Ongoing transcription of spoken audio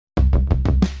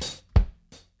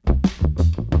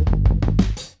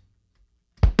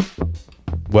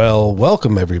Well,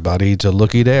 welcome everybody to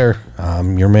Lookie Dare.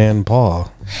 I'm your man,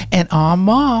 Paul. And I'm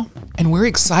Ma. And we're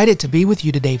excited to be with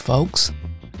you today, folks.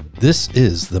 This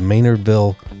is the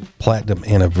Maynardville Platinum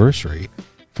Anniversary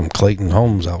from Clayton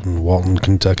Homes out in Walton,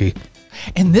 Kentucky.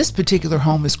 And this particular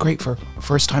home is great for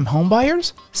first-time home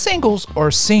buyers, singles,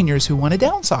 or seniors who want to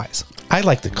downsize. I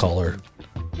like the color.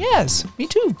 Yes, me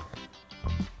too.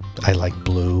 I like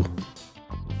blue.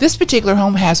 This particular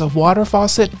home has a water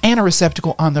faucet and a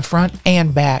receptacle on the front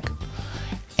and back.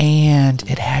 And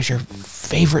it has your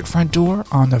favorite front door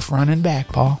on the front and back,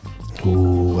 Paul.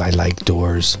 Ooh, I like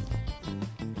doors.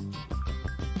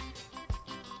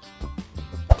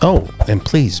 Oh, and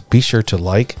please be sure to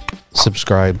like,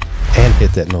 subscribe, and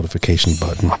hit that notification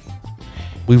button.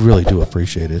 We really do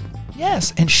appreciate it.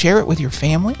 Yes, and share it with your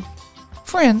family,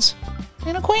 friends,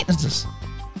 and acquaintances.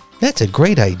 That's a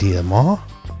great idea, Ma.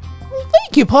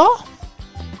 Thank you, Paul.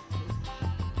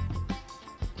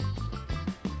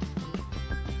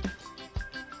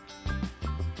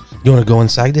 You want to go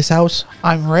inside this house?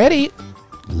 I'm ready.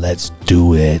 Let's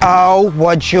do it. Oh,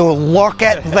 would you look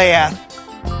at this?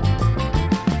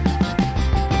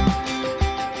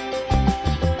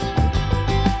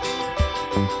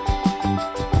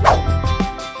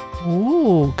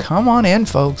 Ooh, come on in,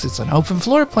 folks. It's an open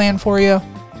floor plan for you.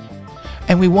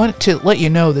 And we want to let you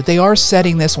know that they are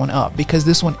setting this one up because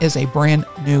this one is a brand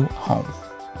new home.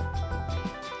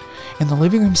 And the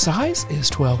living room size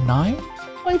is 12.9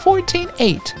 by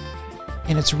 14.8.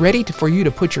 And it's ready for you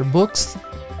to put your books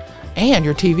and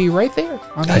your TV right there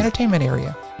on the entertainment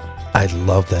area. I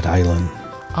love that island.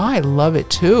 I love it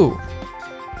too.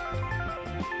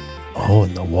 Oh,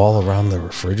 and the wall around the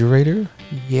refrigerator?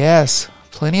 Yes,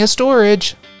 plenty of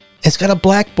storage. It's got a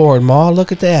blackboard, Ma.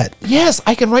 Look at that. Yes,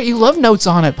 I can write you love notes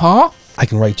on it, Paul. I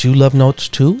can write you love notes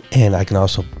too, and I can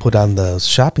also put on the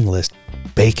shopping list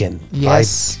bacon.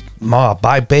 Yes.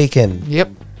 Buy bacon.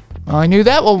 Yep. Well, I knew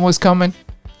that one was coming.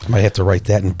 I might have to write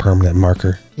that in permanent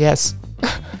marker. Yes.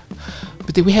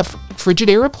 But then we have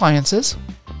Frigidaire appliances.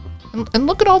 And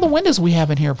look at all the windows we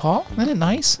have in here, Paul. Isn't it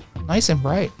nice? Nice and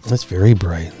bright. That's very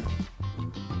bright.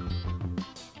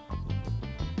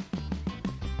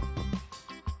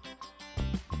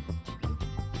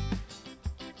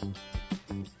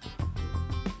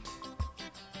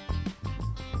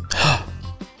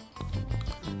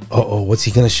 Uh-oh, what's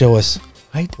he going to show us?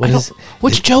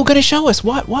 What's Joe going to show us?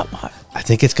 What? I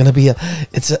think it's going to be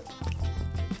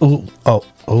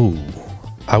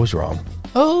I was wrong.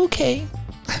 Okay.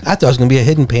 I thought it was going to be a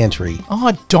hidden pantry.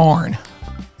 Oh, darn.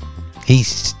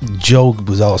 Joe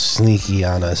was all sneaky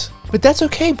on us. But that's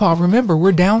okay, Paul. Remember,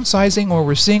 we're downsizing or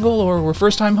we're single or we're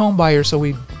first-time home buyers, so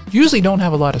we usually don't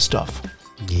have a lot of stuff.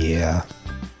 Yeah.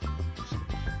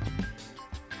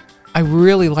 I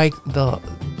really like the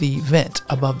vent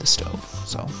above the stove.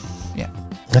 So, yeah.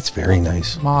 That's very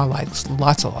nice. Ma likes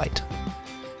lots of light.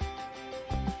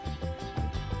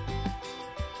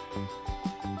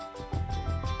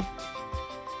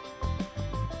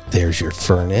 There's your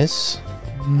furnace.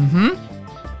 Mm-hmm.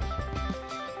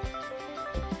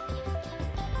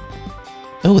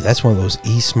 Oh, that's one of those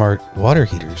eSmart water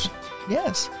heaters.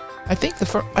 Yes. I think the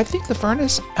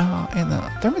furnace and the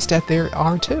thermostat there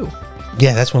are too.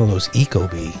 Yeah, that's one of those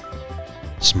Ecobee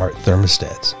smart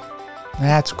thermostats.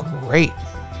 That's great.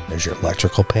 There's your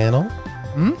electrical panel.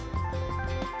 Hmm?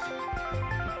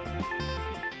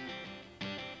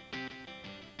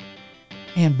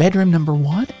 And bedroom number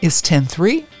 1 is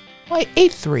 10.3 by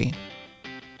 8.3.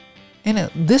 And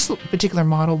this particular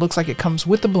model looks like it comes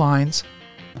with the blinds.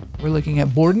 We're looking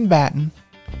at board and batten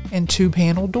and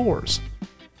 2-panel doors.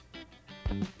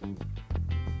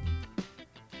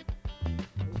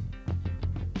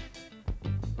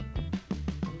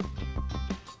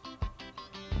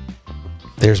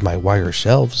 There's my wire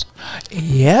shelves.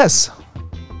 Yes.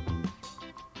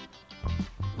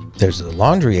 There's the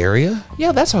laundry area.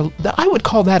 Yeah, I would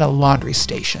call that a laundry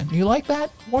station. You like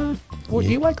that word? Do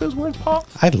you like those words, Paul?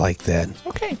 I'd like that.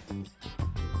 Okay.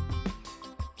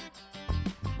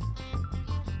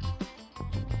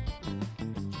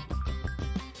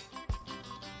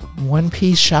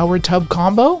 One-piece shower tub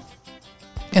combo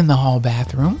in the hall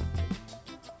bathroom.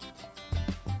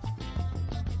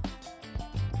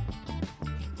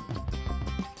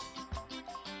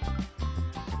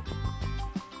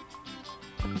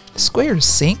 Square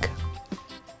sink.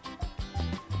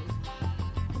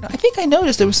 I think I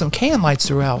noticed there was some can lights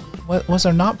throughout. Was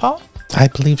there not, Paul? I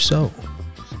believe so.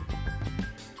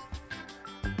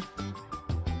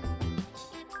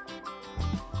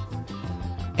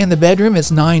 And the bedroom is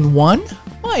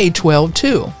 9.1 by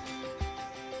 12.2.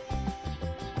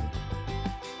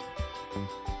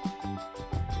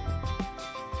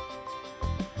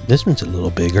 This one's a little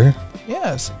bigger.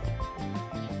 Yes.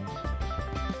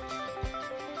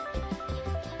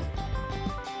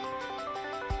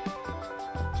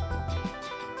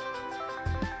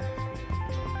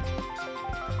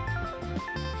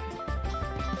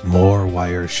 More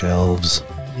wire shelves.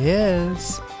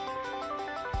 Yes.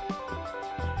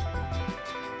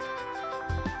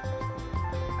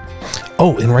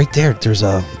 Oh, and right there's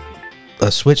a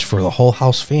switch for the whole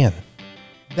house fan.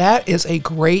 That is a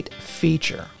great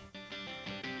feature.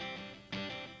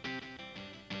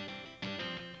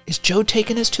 Is Joe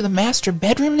taking us to the master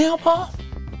bedroom now, Pa?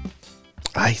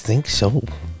 I think so.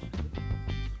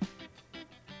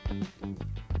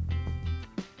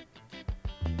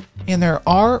 And there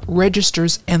are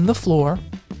registers in the floor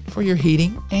for your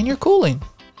heating and your cooling.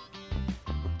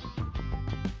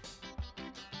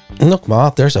 And look, Ma,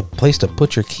 there's a place to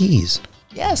put your keys.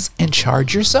 Yes, and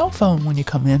charge your cell phone when you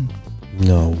come in.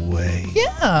 No way.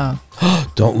 Yeah.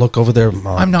 Don't look over there,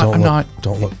 Mom. I'm not. Don't look.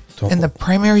 Don't look. Don't And look. the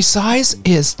primary size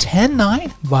is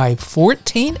 10.9 by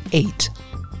 14.8.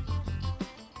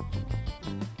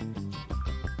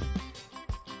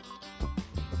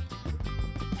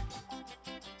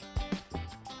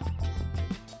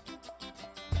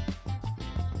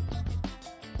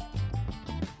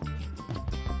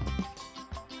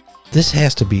 This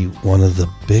has to be one of the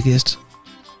biggest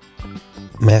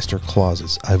master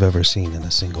closets I've ever seen in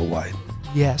a single wide.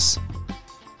 Yes.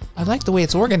 I like the way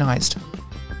it's organized.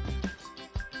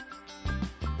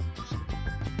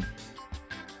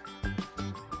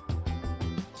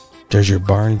 There's your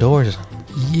barn doors.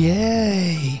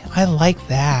 Yay. I like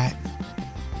that.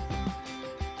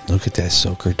 Look at that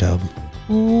soaker tub.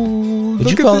 Ooh,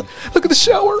 Would you call it? look at the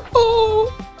shower.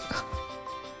 Oh.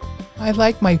 I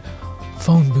like my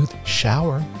phone booth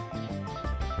shower.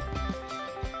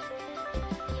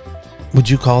 Would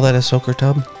you call that a soaker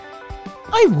tub?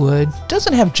 I would.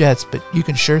 Doesn't have jets, but you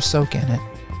can sure soak in it.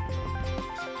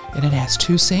 And it has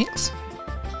 2 sinks.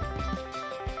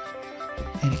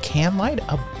 And a can light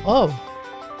above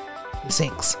the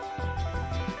sinks.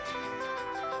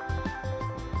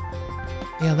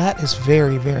 Yeah, that is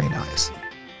very, very nice.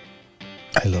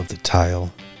 I love the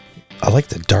tile. I like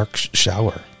the dark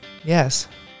shower. Yes,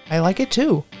 I like it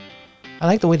too. I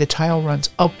like the way the tile runs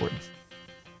upward.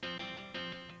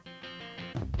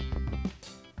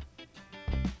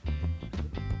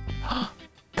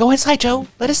 Go inside, Joe.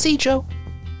 Let us see, Joe.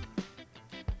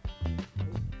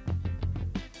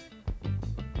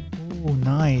 Ooh,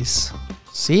 nice.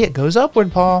 See, it goes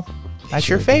upward, Paul. That's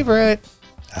your favorite.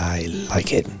 I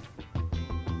like it.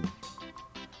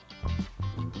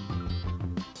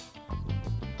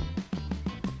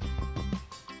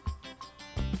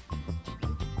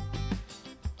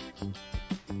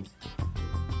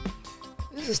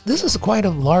 This is quite a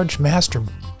large master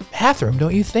bathroom,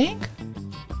 don't you think?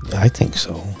 I think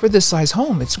so. For this size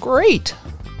home, it's great.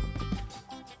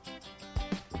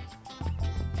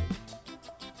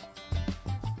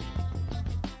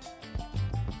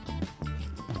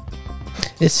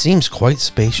 It seems quite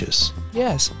spacious.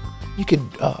 Yes, you could.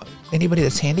 Anybody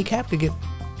that's handicapped could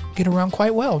get around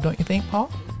quite well, don't you think, Paul?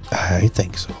 I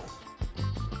think so.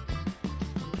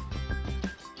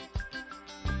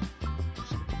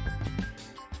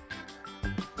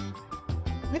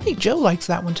 I think Joe likes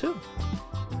that one too.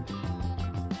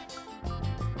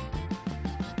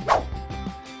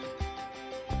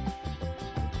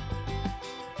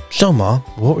 So, Ma,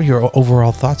 what were your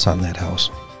overall thoughts on that house?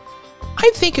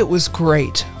 I think it was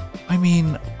great. I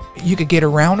mean, you could get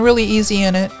around really easy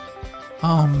in it.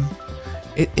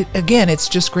 Again, it's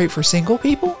just great for single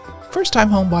people, first-time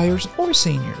home buyers, or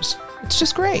seniors. It's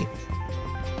just great.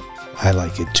 I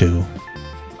like it too.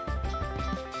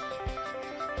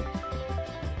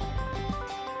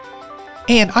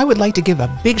 And I would like to give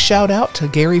a big shout out to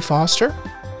Gary Foster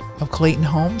of Clayton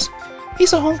Homes.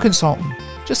 He's a home consultant.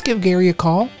 Just give Gary a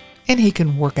call and he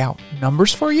can work out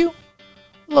numbers for you,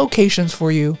 locations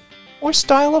for you, or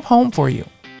style of home for you.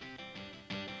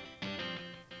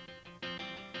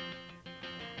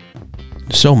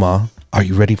 So, Ma, are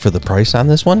you ready for the price on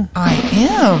this one? I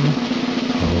am.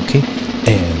 Okay,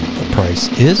 and the price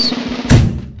is...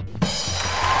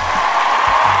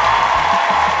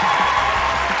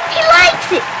 He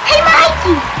likes it! Hey,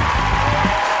 Mikey!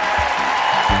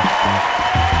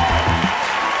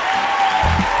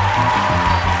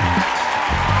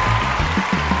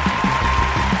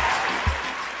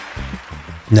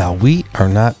 Now, we are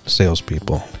not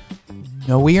salespeople.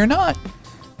 No, we are not.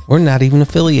 We're not even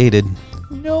affiliated.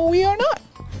 No, we are not.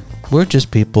 We're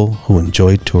just people who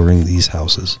enjoy touring these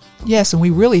houses. Yes, and we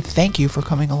really thank you for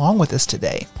coming along with us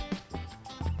today.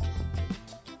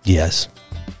 Yes.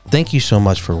 Thank you so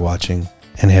much for watching,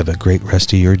 and have a great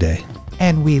rest of your day.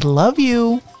 And we love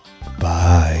you.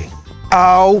 Bye.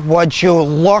 Oh, would you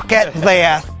look at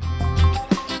this?